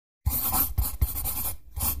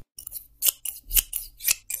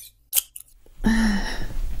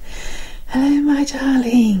Hi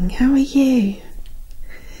darling, how are you?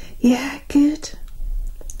 Yeah, good.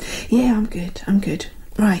 Yeah, I'm good.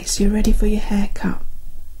 Right, so you're ready for your haircut?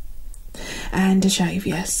 And a shave,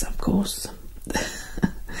 yes, of course.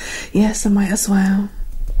 Yes, I might as well.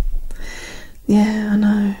 Yeah, I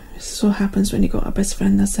know. This is what happens when you got a best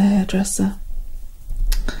friend that's a hairdresser.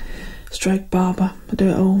 Stroke barber. I do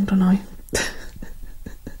it all, don't I?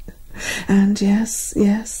 And yes.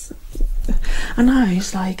 I know,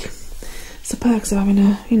 it's like, it's the perks of having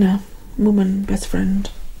a, you know, woman best friend.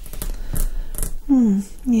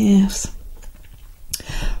 Yes.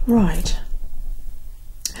 Right.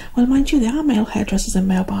 Well, mind you, there are male hairdressers and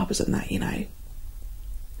male barbers and that, you know.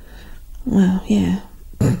 Well, yeah.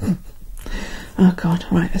 Oh God,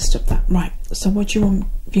 right, let's stop that. Right, so what do you want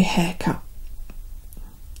for your haircut?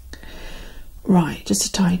 Right, just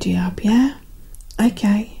to tidy up, yeah?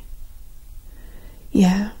 Okay.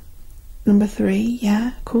 Yeah. Number 3,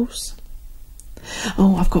 yeah, of course.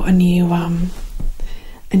 Oh, I've got a new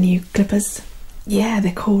clippers. Yeah,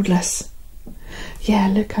 they're cordless. Yeah,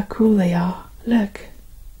 look how cool they are. Look.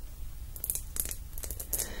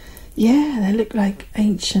 Yeah, they look like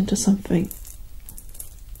ancient or something.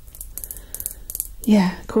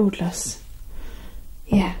 Yeah, cordless.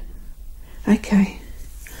 Yeah. Okay.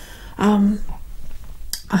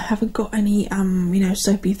 I haven't got any you know,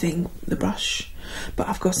 soapy thing, the brush, but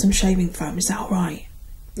I've got some shaving foam. Is that alright?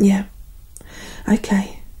 Yeah.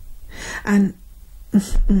 Okay. And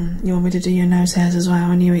you want me to do your nose hairs as well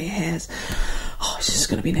and your ear hairs? Oh, it's just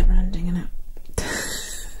gonna be never ending, isn't it?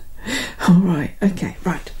 Alright, okay,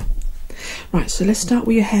 right. Right, so let's start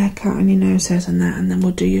with your haircut and your nose hairs and that, and then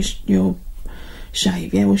we'll do your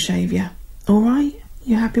shave. Yeah, we'll shave you. Alright?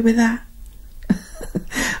 You happy with that?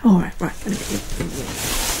 Alright, right, gonna get you.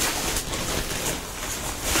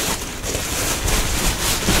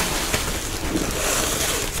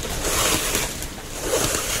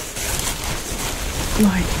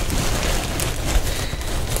 Right.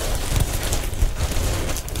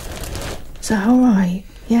 Is that alright?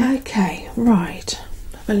 Yeah, okay, right.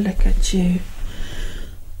 Have a look at you.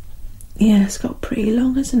 Yeah, it's got pretty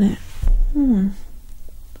long, isn't it?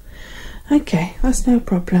 Okay, that's no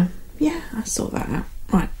problem. Yeah, I'll sort that out.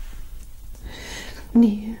 Right.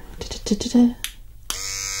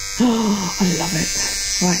 Oh, I love it.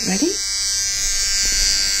 Right, ready?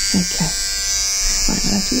 Okay. Right,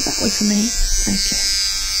 now do it that way for me. Okay.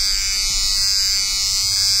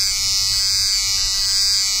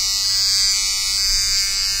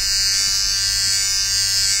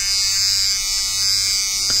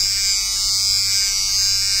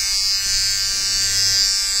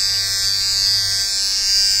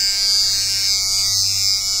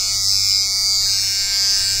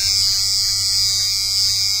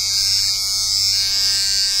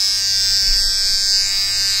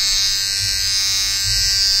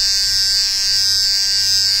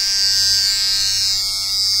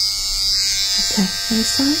 Okay, other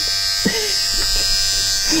side.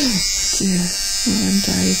 Yeah, one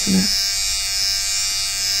day, isn't it?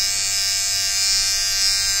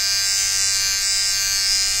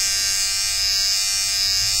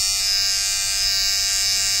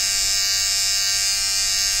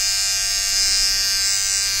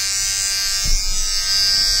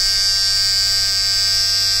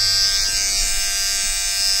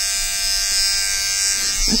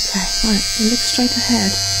 Okay, right, look straight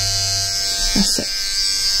ahead. That's it.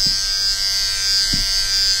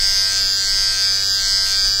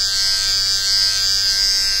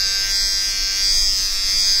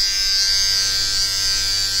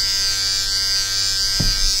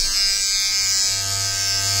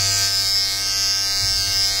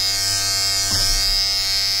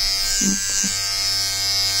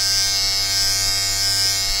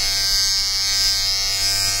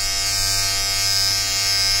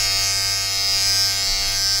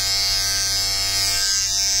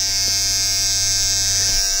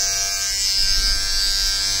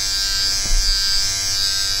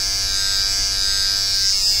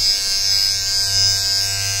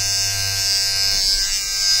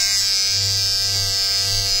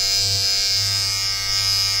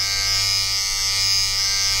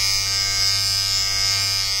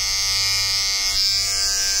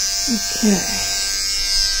 Okay.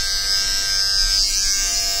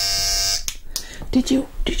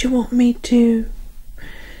 Did you want me to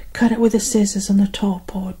cut it with the scissors on the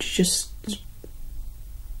top, or did you just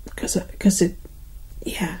because it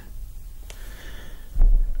yeah.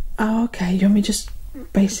 Oh, okay. You want me just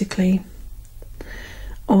basically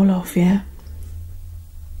all off, yeah?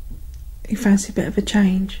 You fancy a bit of a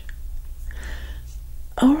change?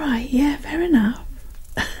 All right, yeah, fair enough.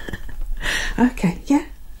 Okay, yeah,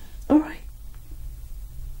 all right.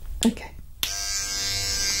 Okay.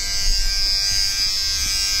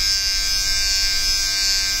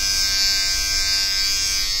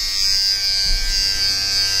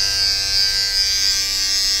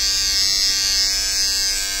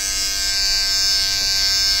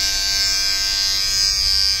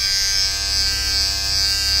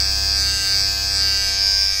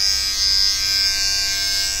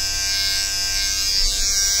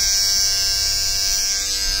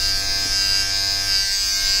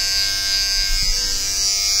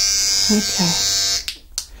 Okay,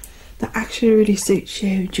 that actually really suits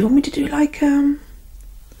you. Do you want me to do like a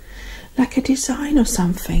design or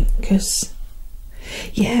something? Because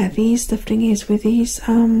yeah, the thing is with these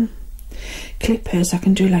clippers, I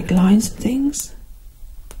can do like lines and things.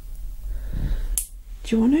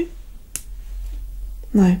 Do you want to?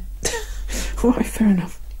 No. Right, fair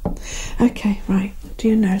enough. Okay, right. Do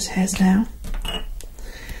your nose hairs now.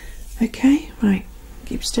 Okay, right.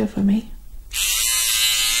 Keep still for me.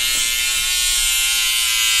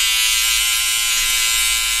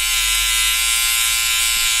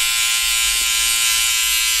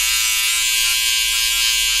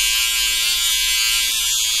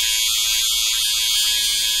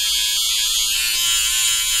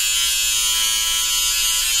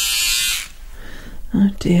 Oh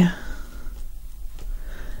dear.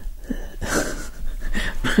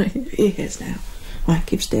 Right, ears now. Right,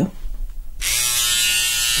 keep still.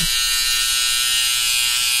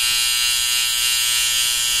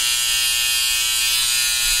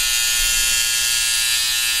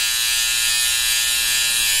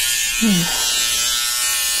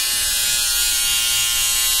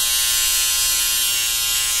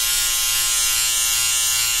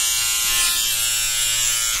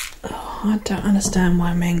 I don't understand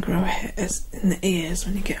why men grow hairs in the ears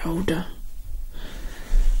when you get older.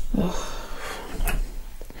 Ugh.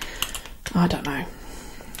 I don't know.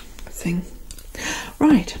 Thing.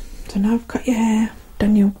 Right, so now I've cut your hair,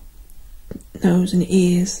 done your nose and your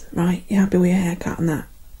ears. Right, you happy with your haircut and that?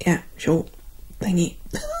 Yeah, short thingy.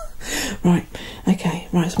 Right, okay,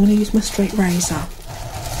 right, so I'm going to use my straight razor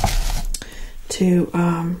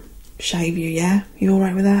to shave you, yeah? You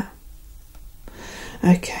alright with that?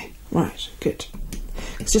 Okay, right, good.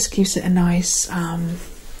 It just gives it a nice,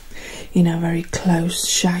 you know, very close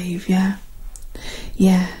shave, yeah?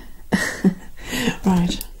 Yeah.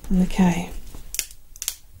 Right, okay.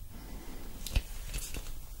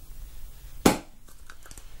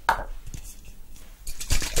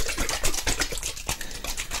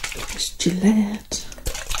 It's Gillette.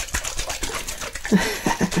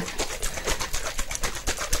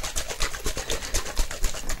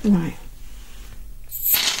 Right.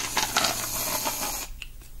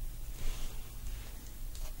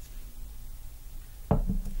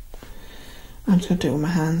 I'm just going to do it with my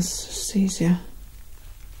hands, it's easier.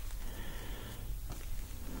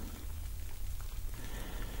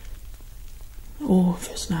 Oh, it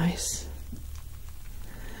feels nice.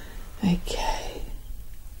 Okay.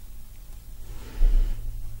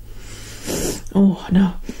 Oh,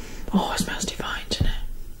 no. Oh, it smells divine, doesn't it?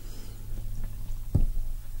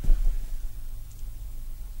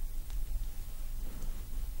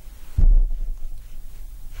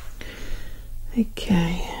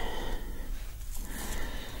 Okay.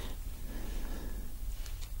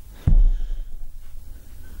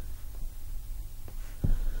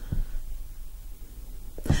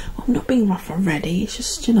 I'm not being rough and ready, it's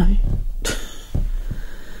just, you know.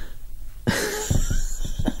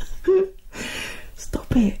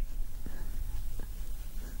 Stop it.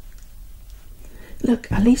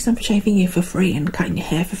 Look, at least I'm shaving you for free and cutting your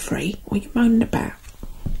hair for free. What are you moaning about?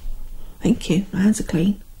 Thank you, my hands are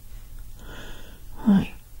clean.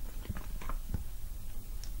 Right.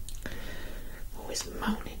 Always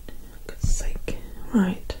moaning, for God's sake.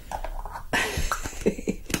 Right.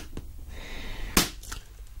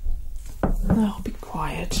 No, I'll be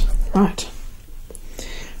quiet. Right.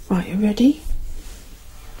 Right, you ready?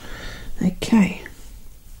 Okay.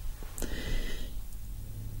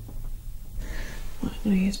 Right, I'm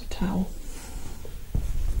going to use my towel.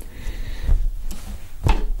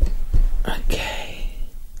 Okay.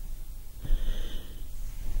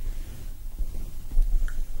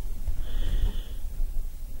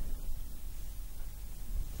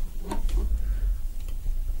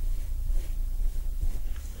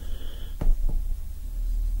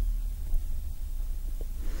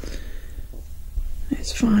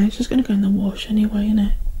 It's fine, it's just going to go in the wash anyway, isn't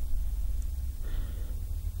it?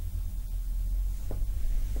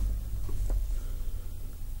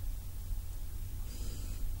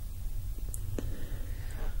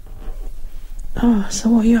 Oh, so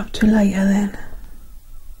what are you up to later then?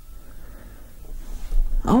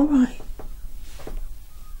 Alright.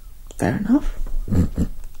 fair enough.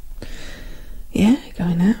 Yeah,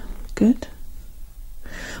 going now. Good.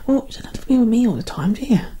 Well, you don't have to be with me all the time, do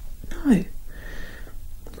you? No.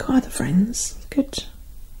 Got other friends. Good.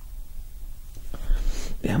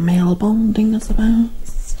 Bit of male bonding, I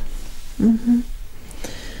suppose.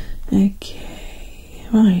 Okay,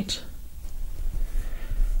 right.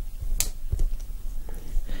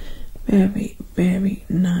 Very, very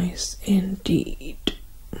nice indeed.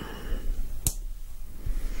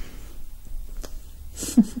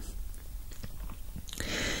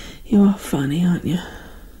 You are funny, aren't you?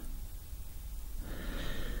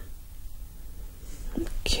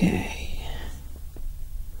 Okay.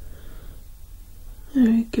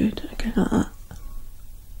 Very good. Okay, like that.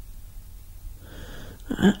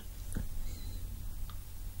 Like that.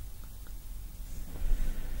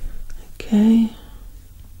 Okay.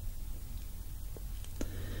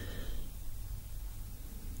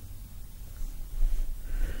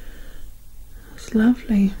 That's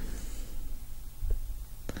lovely.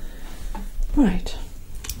 Right.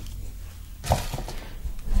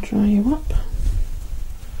 Dry you up.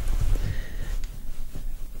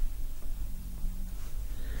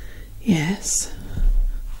 Yes.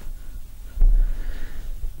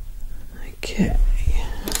 Okay.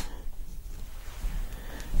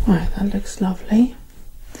 Right, that looks lovely.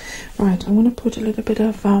 Right, I'm going to put a little bit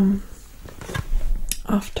of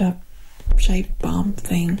after shave balm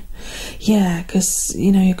thing. Yeah, because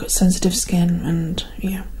you know you've got sensitive skin and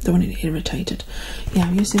yeah, don't want it irritated. Yeah,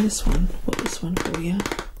 I'm using this one. Put this one for you.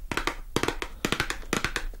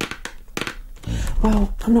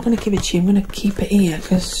 Well, I'm not going to give it to you. I'm going to keep it here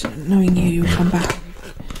because knowing you, you'll come back.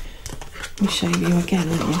 We'll shave you again,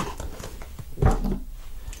 won't you?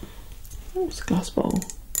 Oh, it's a glass bottle.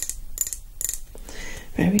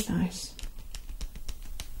 Very nice.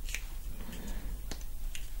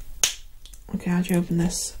 Okay, how'd you open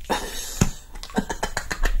this?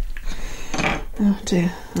 Oh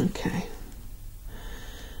dear, okay.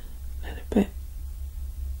 A little bit.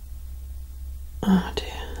 Oh dear,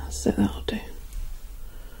 that's it, that'll do.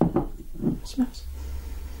 It smells.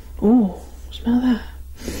 Oh, smell that.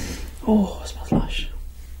 Oh, it smells lush.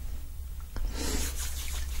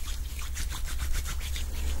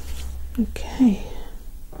 Okay.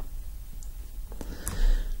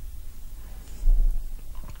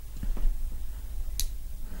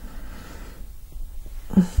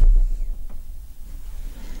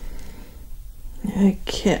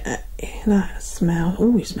 Okay, that smells.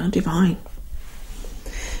 Oh, you smell divine.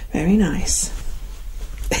 Very nice.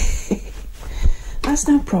 That's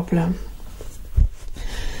no problem.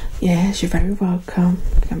 Yes, you're very welcome.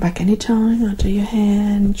 Come back anytime. I'll do your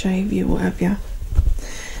hair and shave you, whatever.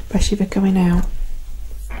 Especially if you're going out.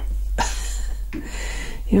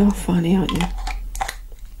 You're funny, aren't you?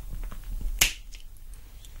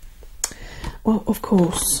 Well, of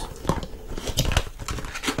course.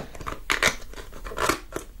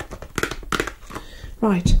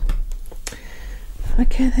 Right.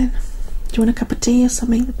 Okay then. Do you want a cup of tea or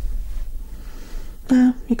something?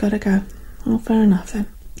 No, you gotta go. Oh, fair enough then.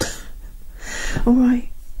 Alright.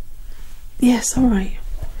 Yes, alright.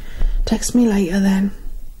 Text me later then.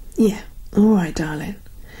 Yeah, alright, darling.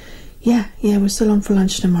 Yeah, we're still on for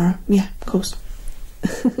lunch tomorrow. Yeah, of course.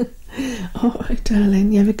 Alright,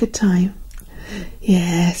 darling. You have a good time.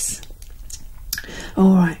 Yes.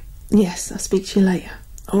 Alright. Yes, I'll speak to you later.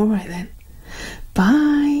 Alright then.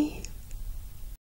 Bye.